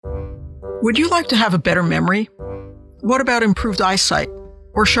Would you like to have a better memory? What about improved eyesight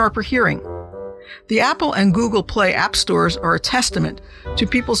or sharper hearing? The Apple and Google Play app stores are a testament to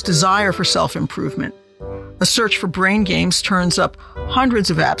people's desire for self-improvement. A search for brain games turns up hundreds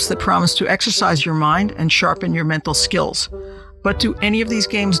of apps that promise to exercise your mind and sharpen your mental skills. But do any of these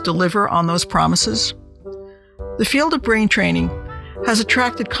games deliver on those promises? The field of brain training has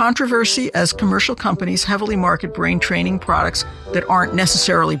attracted controversy as commercial companies heavily market brain training products that aren't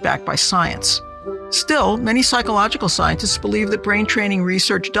necessarily backed by science. Still, many psychological scientists believe that brain training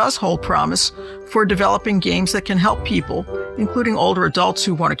research does hold promise for developing games that can help people, including older adults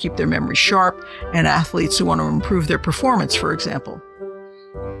who want to keep their memory sharp and athletes who want to improve their performance, for example.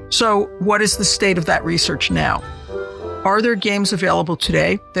 So, what is the state of that research now? Are there games available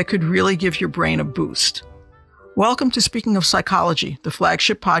today that could really give your brain a boost? Welcome to Speaking of Psychology, the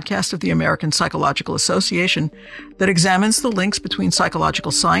flagship podcast of the American Psychological Association that examines the links between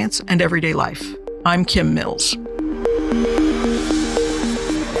psychological science and everyday life. I'm Kim Mills.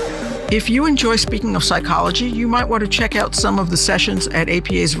 If you enjoy Speaking of Psychology, you might want to check out some of the sessions at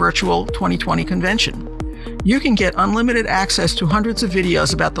APA's virtual 2020 convention. You can get unlimited access to hundreds of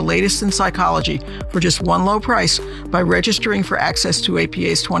videos about the latest in psychology for just one low price by registering for access to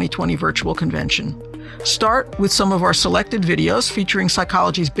APA's 2020 virtual convention. Start with some of our selected videos featuring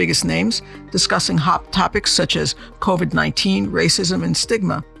psychology's biggest names, discussing hot topics such as COVID-19, racism, and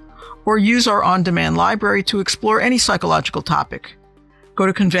stigma. Or use our on-demand library to explore any psychological topic. Go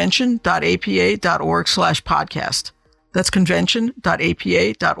to convention.apa.org/podcast. That's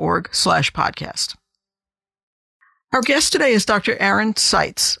convention.apa.org/podcast. Our guest today is Dr. Aaron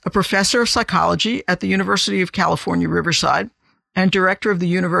Seitz, a professor of psychology at the University of California, Riverside, and director of the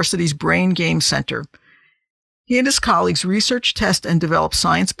university's Brain Game Center. He and his colleagues research, test, and develop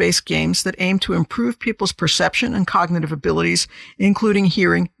science-based games that aim to improve people's perception and cognitive abilities, including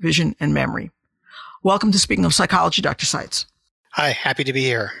hearing, vision, and memory. Welcome to Speaking of Psychology, Dr. Seitz. Hi, happy to be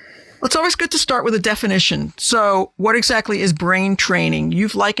here. Well, it's always good to start with a definition. So what exactly is brain training?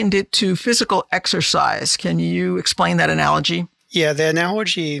 You've likened it to physical exercise. Can you explain that analogy? Yeah, the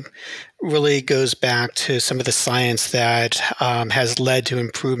analogy really goes back to some of the science that has led to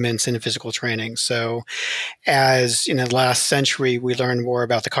improvements in physical training. So as in the last century, we learned more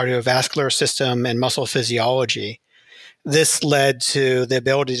about the cardiovascular system and muscle physiology. This led to the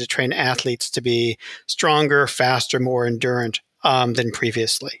ability to train athletes to be stronger, faster, more endurant than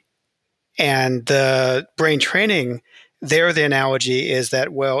previously. And the brain training, there the analogy is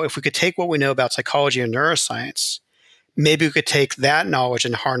that, well, if we could take what we know about psychology and neuroscience, maybe we could take that knowledge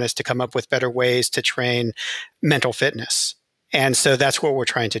and harness to come up with better ways to train mental fitness. And so that's what we're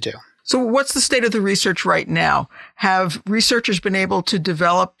trying to do. So what's the state of the research right now? Have researchers been able to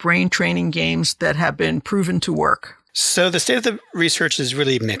develop brain training games that have been proven to work? So the state of the research is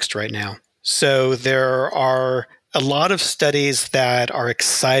really mixed right now. So there are a lot of studies that are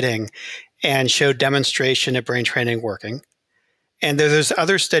exciting and show demonstration of brain training working. And there's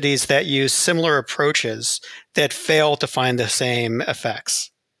other studies that use similar approaches that fail to find the same effects.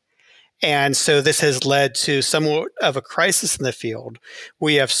 And so this has led to somewhat of a crisis in the field.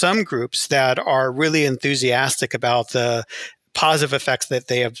 We have some groups that are really enthusiastic about the positive effects that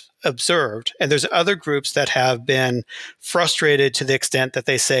they have observed. And there's other groups that have been frustrated to the extent that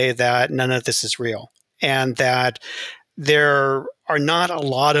they say that none of this is real and that there are not a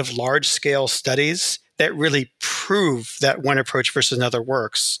lot of large-scale studies that really prove that one approach versus another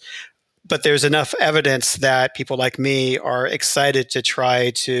works. But there's enough evidence that people like me are excited to try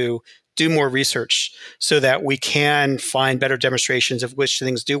to do more research so that we can find better demonstrations of which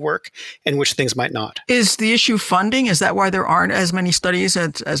things do work and which things might not. Is the issue funding? Is that why there aren't as many studies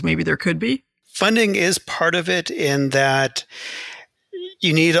as maybe there could be? Funding is part of it in that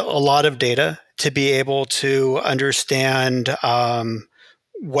you need a lot of data to be able to understand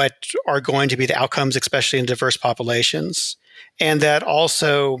what are going to be the outcomes, especially in diverse populations. And that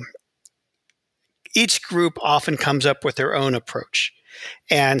also each group often comes up with their own approach.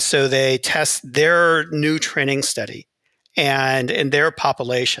 And so they test their new training study and in their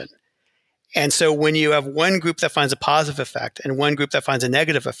population. And so when you have one group that finds a positive effect and one group that finds a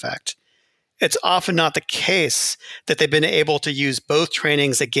negative effect, it's often not the case that they've been able to use both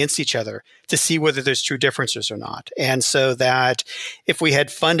trainings against each other to see whether there's true differences or not. And so that if we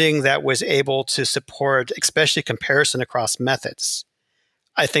had funding that was able to support, especially comparison across methods,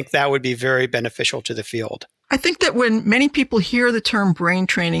 I think that would be very beneficial to the field. I think that when many people hear the term brain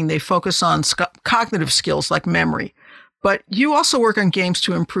training, they focus on cognitive skills like memory. But you also work on games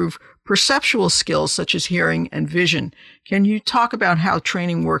to improve perceptual skills such as hearing and vision. Can you talk about how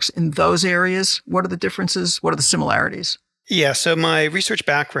training works in those areas? What are the differences? What are the similarities? Yeah, so my research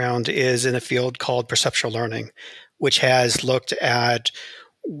background is in a field called perceptual learning, which has looked at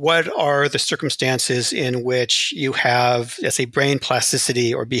what are the circumstances in which you have, let's say, brain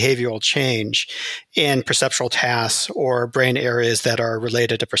plasticity or behavioral change in perceptual tasks or brain areas that are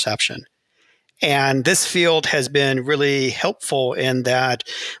related to perception. And this field has been really helpful in that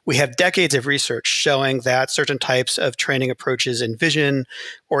we have decades of research showing that certain types of training approaches in vision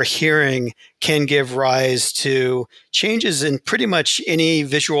or hearing can give rise to changes in pretty much any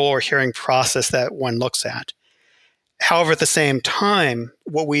visual or hearing process that one looks at. However, at the same time,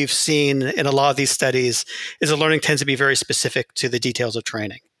 what we've seen in a lot of these studies is the learning tends to be very specific to the details of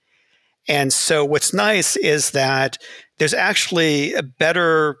training. And so what's nice is that there's actually a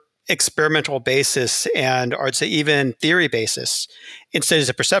better experimental basis and, or I'd say even theory basis in studies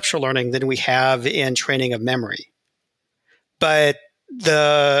of perceptual learning than we have in training of memory. But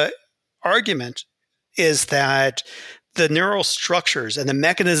the argument is that the neural structures and the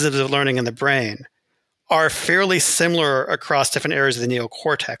mechanisms of learning in the brain are fairly similar across different areas of the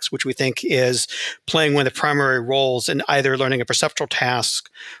neocortex, which we think is playing one of the primary roles in either learning a perceptual task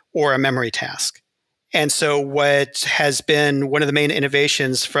or a memory task. And so what has been one of the main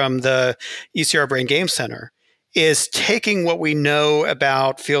innovations from the UCR Brain Game Center is taking what we know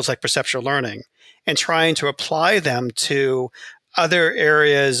about fields like perceptual learning and trying to apply them to other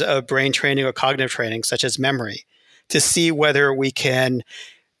areas of brain training or cognitive training, such as memory, to see whether we can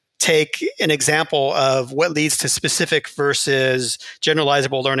take an example of what leads to specific versus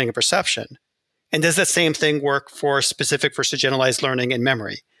generalizable learning and perception. And does that same thing work for specific versus generalized learning and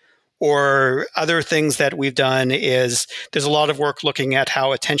memory? Or other things that we've done is there's a lot of work looking at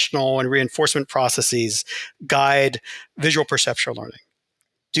how attentional and reinforcement processes guide visual perceptual learning.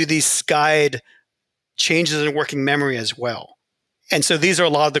 Do these guide changes in working memory as well? And so these are a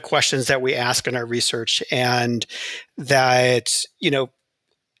lot of the questions that we ask in our research, and that,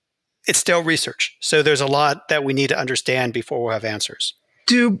 it's still research. So there's a lot that we need to understand before we'll have answers.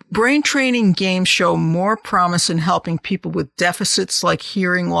 Do brain training games show more promise in helping people with deficits like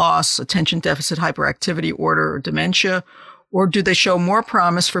hearing loss, attention deficit hyperactivity order, or dementia? Or do they show more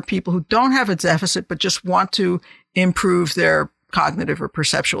promise for people who don't have a deficit but just want to improve their cognitive or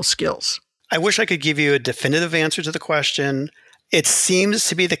perceptual skills? I wish I could give you a definitive answer to the question. It seems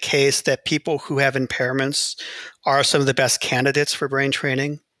to be the case that people who have impairments are some of the best candidates for brain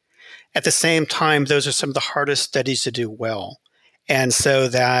training. At the same time, those are some of the hardest studies to do well. And so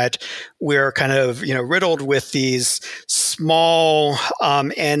that we're kind of, riddled with these small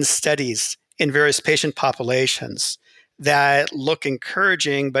N studies in various patient populations that look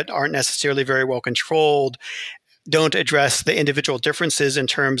encouraging, but aren't necessarily very well controlled, don't address the individual differences in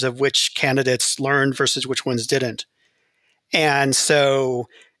terms of which candidates learned versus which ones didn't. And so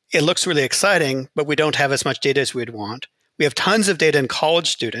it looks really exciting, but we don't have as much data as we'd want. We have tons of data in college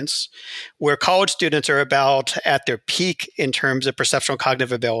students, where college students are about at their peak in terms of perceptual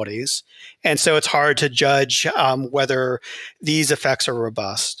cognitive abilities. And so it's hard to judge whether these effects are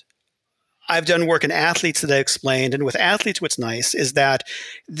robust. I've done work in athletes that I explained. And with athletes, what's nice is that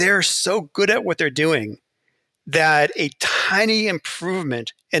they're so good at what they're doing that a tiny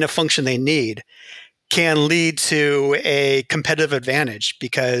improvement in a function they need can lead to a competitive advantage,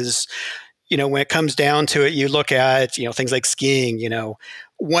 because when it comes down to it, you look at, things like skiing,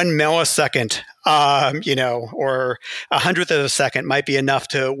 1 millisecond, or 100th of a second might be enough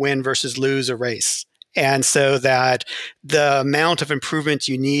to win versus lose a race. And so that the amount of improvement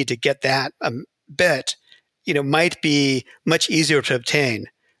you need to get that bit, might be much easier to obtain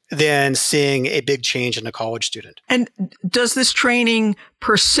than seeing a big change in a college student. And does this training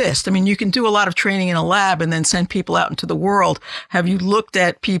persist? I mean, you can do a lot of training in a lab and then send people out into the world. Have you looked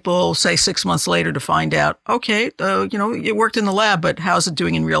at people, say, 6 months later to find out, okay, it worked in the lab, but how's it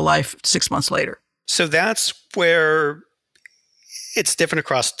doing in real life 6 months later? So that's where it's different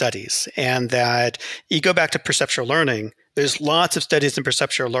across studies. And that you go back to perceptual learning, there's lots of studies in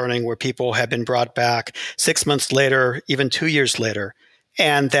perceptual learning where people have been brought back 6 months later, even 2 years later,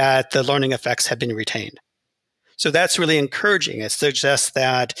 and that the learning effects have been retained. So that's really encouraging. It suggests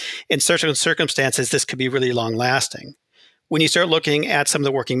that in certain circumstances, this could be really long lasting. When you start looking at some of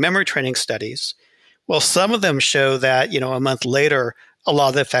the working memory training studies, well, some of them show that, a month later, a lot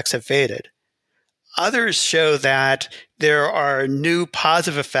of the effects have faded. Others show that there are new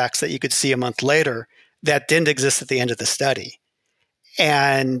positive effects that you could see a month later that didn't exist at the end of the study.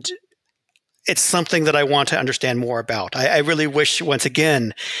 And it's something that I want to understand more about. I really wish, once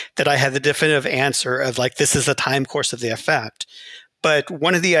again, that I had the definitive answer of this is the time course of the effect. But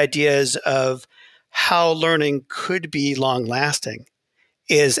one of the ideas of how learning could be long lasting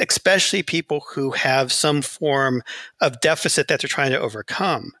is especially people who have some form of deficit that they're trying to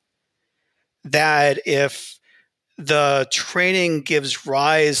overcome, that if the training gives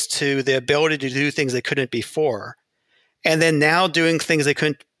rise to the ability to do things they couldn't before, and then now doing things they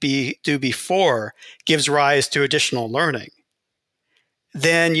couldn't do before gives rise to additional learning,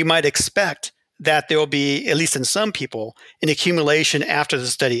 then you might expect that there will be, at least in some people, an accumulation after the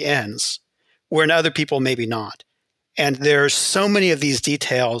study ends, where in other people, maybe not. And there's so many of these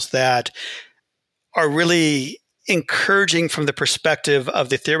details that are really encouraging from the perspective of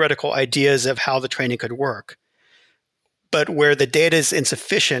the theoretical ideas of how the training could work, but where the data is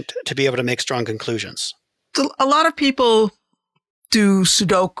insufficient to be able to make strong conclusions. So a lot of people do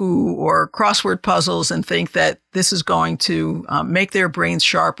Sudoku or crossword puzzles and think that this is going to make their brains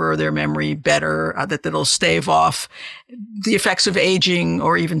sharper, their memory better, that it'll stave off the effects of aging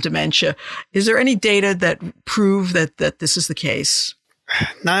or even dementia. Is there any data that prove that this is the case?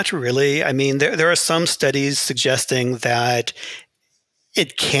 Not really. I mean, there are some studies suggesting that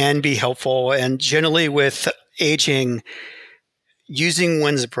it can be helpful. And generally with aging, using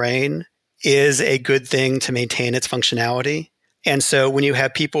one's brain is a good thing to maintain its functionality. And so when you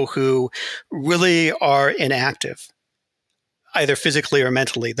have people who really are inactive, either physically or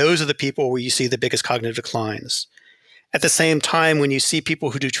mentally, those are the people where you see the biggest cognitive declines. At the same time, when you see people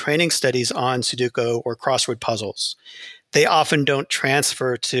who do training studies on Sudoku or crossword puzzles, they often don't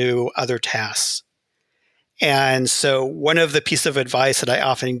transfer to other tasks. And so one of the pieces of advice that I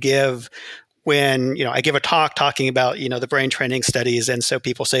often give when, I give a talk talking about, the brain training studies, and so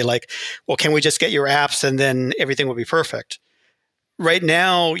people say like, well, can we just get your apps and then everything will be perfect? Right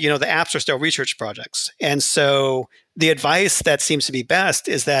now, the apps are still research projects. And so the advice that seems to be best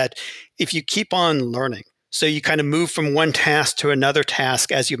is that if you keep on learning, so you kind of move from one task to another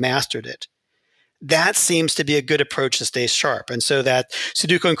task as you mastered it, that seems to be a good approach to stay sharp. And so that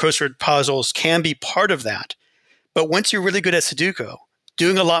Sudoku and crossword puzzles can be part of that. But once you're really good at Sudoku,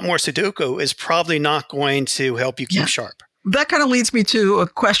 doing a lot more Sudoku is probably not going to help you keep sharp. That kind of leads me to a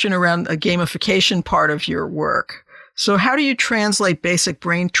question around a gamification part of your work. So how do you translate basic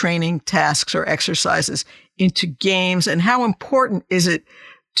brain training tasks or exercises into games? And how important is it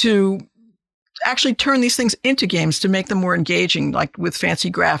to actually turn these things into games to make them more engaging, like with fancy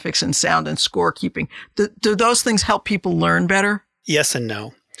graphics and sound and scorekeeping? Do those things help people learn better? Yes and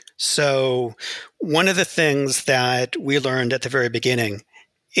no. So one of the things that we learned at the very beginning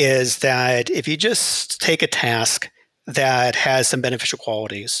is that if you just take a task that has some beneficial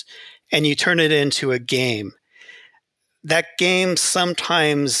qualities and you turn it into a game, that game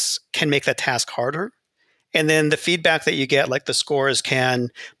sometimes can make that task harder. And then the feedback that you get, like the scores, can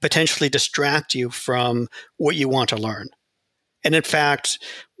potentially distract you from what you want to learn. And in fact,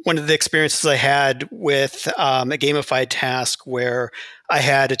 one of the experiences I had with a gamified task where I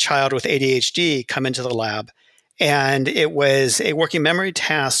had a child with ADHD come into the lab, and it was a working memory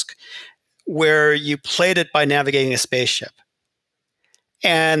task where you played it by navigating a spaceship.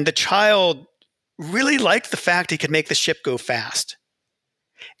 And the child really liked the fact he could make the ship go fast.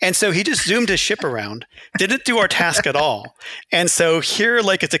 And so he just zoomed his ship around, didn't do our task at all. And so here,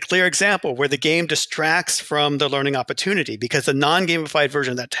 it's a clear example where the game distracts from the learning opportunity because the non-gamified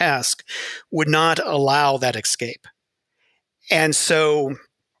version of that task would not allow that escape. And so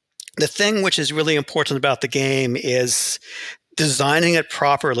the thing which is really important about the game is designing it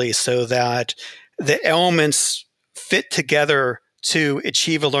properly so that the elements fit together to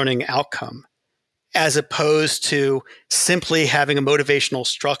achieve a learning outcome, as opposed to simply having a motivational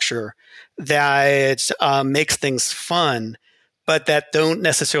structure that makes things fun, but that don't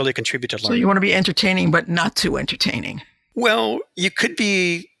necessarily contribute to learning. So you want to be entertaining, but not too entertaining. Well, you could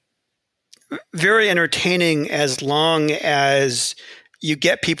be very entertaining as long as you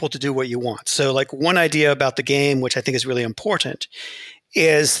get people to do what you want. So one idea about the game, which I think is really important,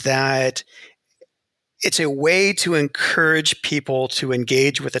 is that it's a way to encourage people to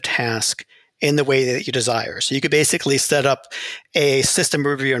engage with a task in the way that you desire. So you could basically set up a system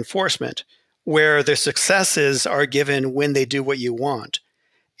of reinforcement where their successes are given when they do what you want,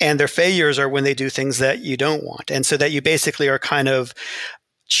 and their failures are when they do things that you don't want. And so that you basically are kind of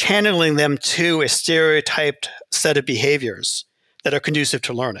channeling them to a stereotyped set of behaviors that are conducive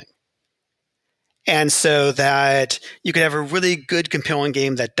to learning. And so that you can have a really good, compelling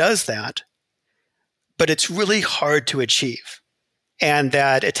game that does that, but it's really hard to achieve, and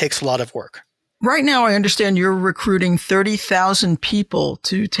that it takes a lot of work. Right now, I understand you're recruiting 30,000 people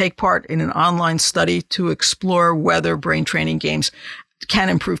to take part in an online study to explore whether brain training games can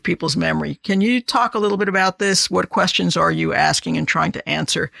improve people's memory. Can you talk a little bit about this? What questions are you asking and trying to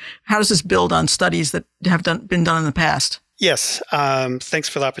answer? How does this build on studies that have been done in the past? Yes, thanks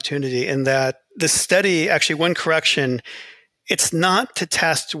for the opportunity. In that the study, actually, one correction, it's not to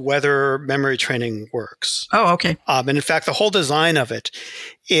test whether memory training works. Oh, okay. And in fact, the whole design of it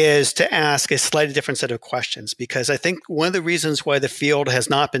is to ask a slightly different set of questions, because I think one of the reasons why the field has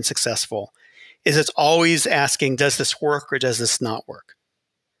not been successful is it's always asking, does this work or does this not work?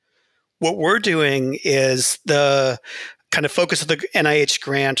 What we're doing is the kind of focus of the NIH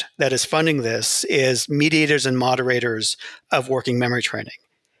grant that is funding this is mediators and moderators of working memory training.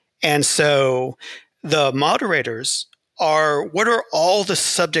 And so the moderators are, what are all the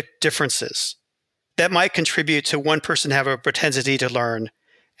subject differences that might contribute to one person have a propensity to learn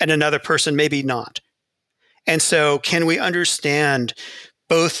and another person maybe not? And so can we understand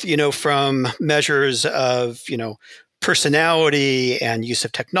both, from measures of, personality and use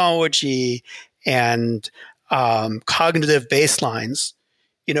of technology and cognitive baselines,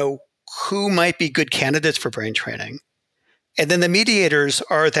 who might be good candidates for brain training? And then the mediators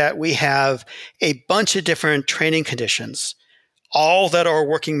are that we have a bunch of different training conditions, all that are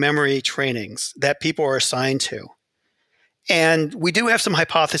working memory trainings that people are assigned to. And we do have some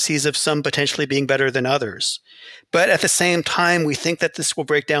hypotheses of some potentially being better than others. But at the same time, we think that this will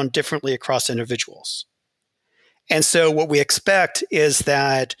break down differently across individuals. And so what we expect is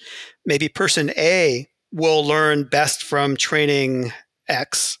that maybe person A will learn best from training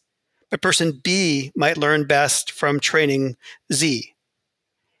X, but person B might learn best from training Z.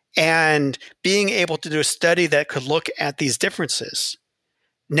 And being able to do a study that could look at these differences,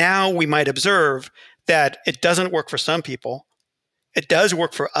 now we might observe that it doesn't work for some people, it does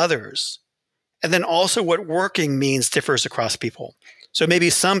work for others. And then also what working means differs across people. So maybe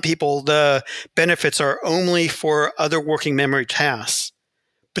some people, the benefits are only for other working memory tasks,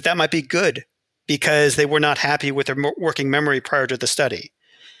 but that might be good because they were not happy with their working memory prior to the study.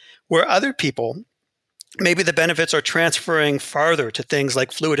 Where other people, maybe the benefits are transferring farther to things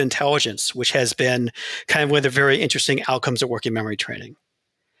like fluid intelligence, which has been kind of one of the very interesting outcomes of working memory training.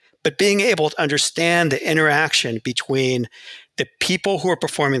 But being able to understand the interaction between the people who are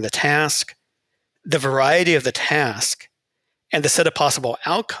performing the task, the variety of the task, and the set of possible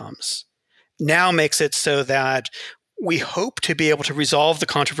outcomes now makes it so that we hope to be able to resolve the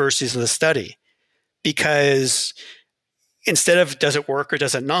controversies in the study. Because instead of does it work or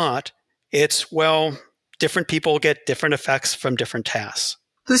does it not, it's, well, different people get different effects from different tasks.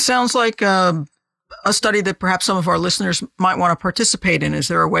 This sounds like a study that perhaps some of our listeners might want to participate in. Is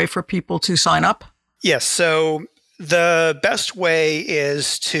there a way for people to sign up? Yes. So the best way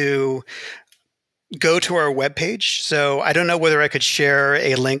is to go to our webpage. So I don't know whether I could share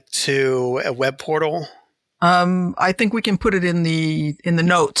a link to a web portal. I think we can put it in the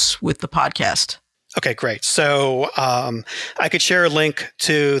notes with the podcast. Okay, great. So I could share a link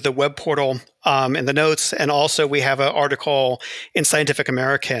to the web portal in the notes. And also we have an article in Scientific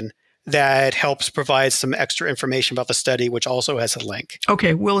American that helps provide some extra information about the study, which also has a link.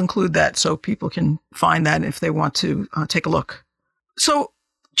 Okay, we'll include that so people can find that if they want to take a look. So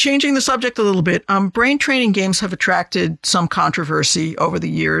changing the subject a little bit, brain training games have attracted some controversy over the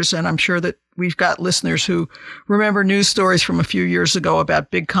years, and I'm sure that we've got listeners who remember news stories from a few years ago about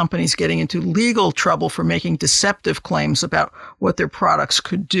big companies getting into legal trouble for making deceptive claims about what their products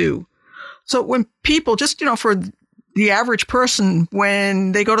could do. So when people, just, for the average person,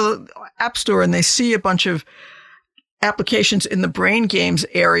 when they go to the App Store and they see a bunch of applications in the brain games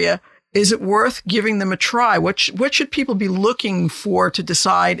area, is it worth giving them a try? What should people be looking for to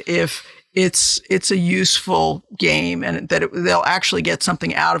decide if it's a useful game and that they'll actually get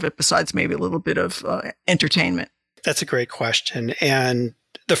something out of it besides maybe a little bit of entertainment? That's a great question. And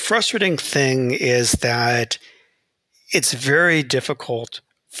the frustrating thing is that it's very difficult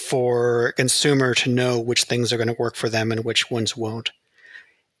for a consumer to know which things are going to work for them and which ones won't.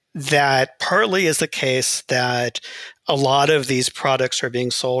 That partly is the case that a lot of these products are being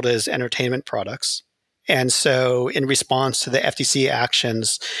sold as entertainment products. And so in response to the FTC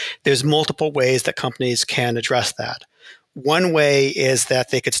actions, there's multiple ways that companies can address that. One way is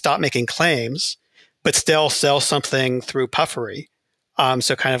that they could stop making claims, but still sell something through puffery.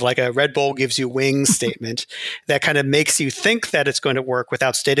 So kind of like a Red Bull gives you wings statement that kind of makes you think that it's going to work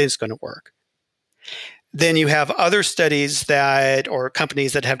without stating it's going to work. Then you have other studies or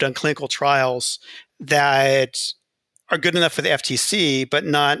companies that have done clinical trials that are good enough for the FTC, but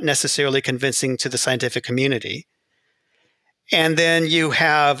not necessarily convincing to the scientific community. And then you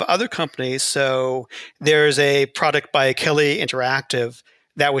have other companies. So there's a product by Kelly Interactive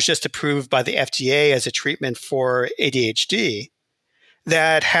that was just approved by the FDA as a treatment for ADHD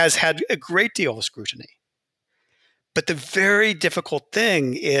that has had a great deal of scrutiny. But the very difficult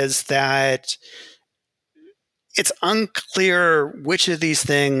thing is that it's unclear which of these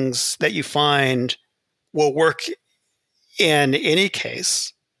things that you find will work in any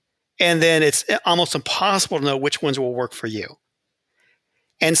case. And then it's almost impossible to know which ones will work for you.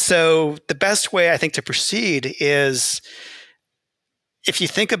 And so the best way, I think, to proceed is if you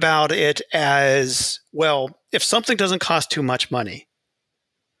think about it as, well, if something doesn't cost too much money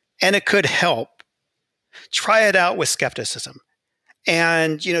and it could help, try it out with skepticism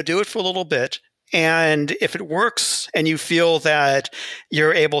and, do it for a little bit. And if it works and you feel that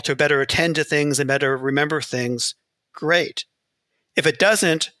you're able to better attend to things and better remember things, great. If it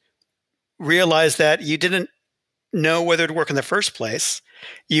doesn't, realize that you didn't know whether it'd work in the first place.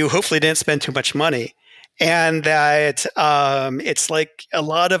 You hopefully didn't spend too much money. And that it's like a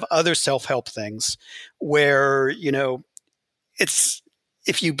lot of other self-help things where, it's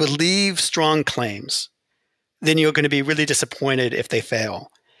if you believe strong claims, then you're going to be really disappointed if they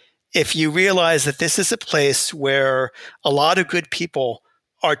fail. If you realize that this is a place where a lot of good people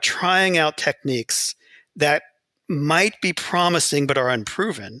are trying out techniques that might be promising but are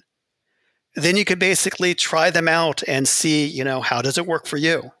unproven, then you could basically try them out and see, how does it work for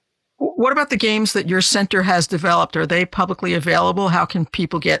you? What about the games that your center has developed? Are they publicly available? How can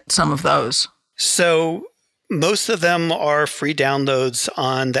people get some of those? So most of them are free downloads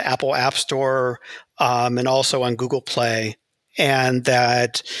on the Apple App Store and also on Google Play, and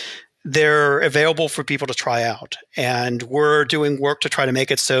that they're available for people to try out. And we're doing work to try to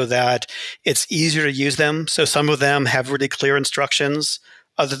make it so that it's easier to use them. So some of them have really clear instructions.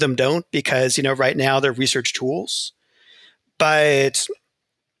 Other of them don't because, right now they're research tools. But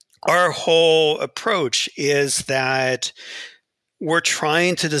our whole approach is that we're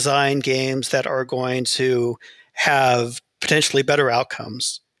trying to design games that are going to have potentially better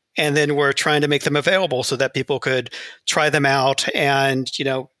outcomes. And then we're trying to make them available so that people could try them out and,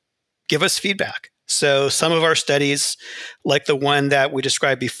 give us feedback. So some of our studies, like the one that we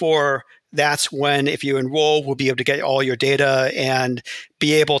described before, that's when if you enroll, we'll be able to get all your data and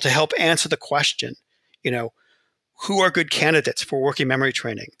be able to help answer the question, who are good candidates for working memory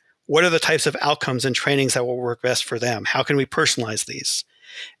training? What are the types of outcomes and trainings that will work best for them? How can we personalize these?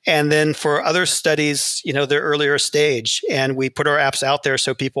 And then for other studies, they're earlier stage, and we put our apps out there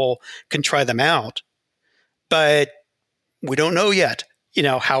so people can try them out. But we don't know yet,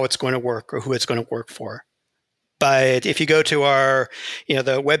 how it's going to work or who it's going to work for. But if you go to our,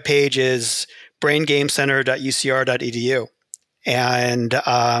 the webpage is braingamecenter.ucr.edu, and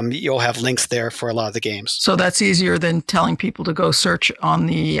you'll have links there for a lot of the games. So that's easier than telling people to go search on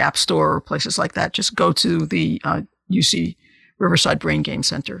the App Store or places like that. Just go to the UC Riverside Brain Game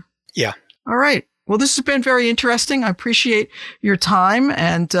Center. Yeah. All right. Well, this has been very interesting. I appreciate your time,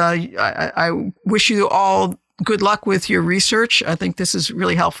 and I wish you all good luck with your research. I think this is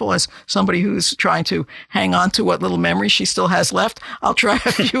really helpful as somebody who's trying to hang on to what little memory she still has left. I'll try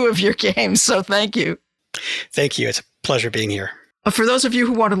a few of your games. So thank you. Thank you. It's a pleasure being here. For those of you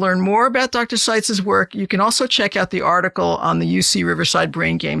who want to learn more about Dr. Seitz's work, you can also check out the article on the UC Riverside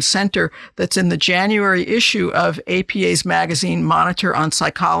Brain Game Center that's in the January issue of APA's magazine Monitor on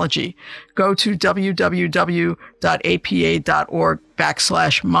Psychology. Go to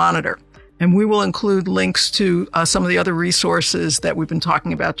www.apa.org/monitor. And we will include links to some of the other resources that we've been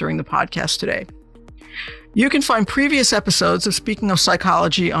talking about during the podcast today. You can find previous episodes of Speaking of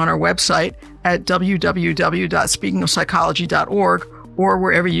Psychology on our website at www.speakingofpsychology.org or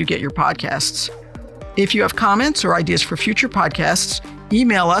wherever you get your podcasts. If you have comments or ideas for future podcasts,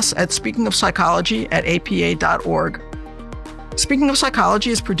 email us at speakingofpsychology@apa.org. Speaking of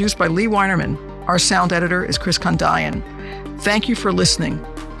Psychology is produced by Lee Weinerman. Our sound editor is Chris Kondayan. Thank you for listening.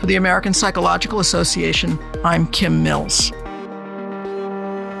 For the American Psychological Association, I'm Kim Mills.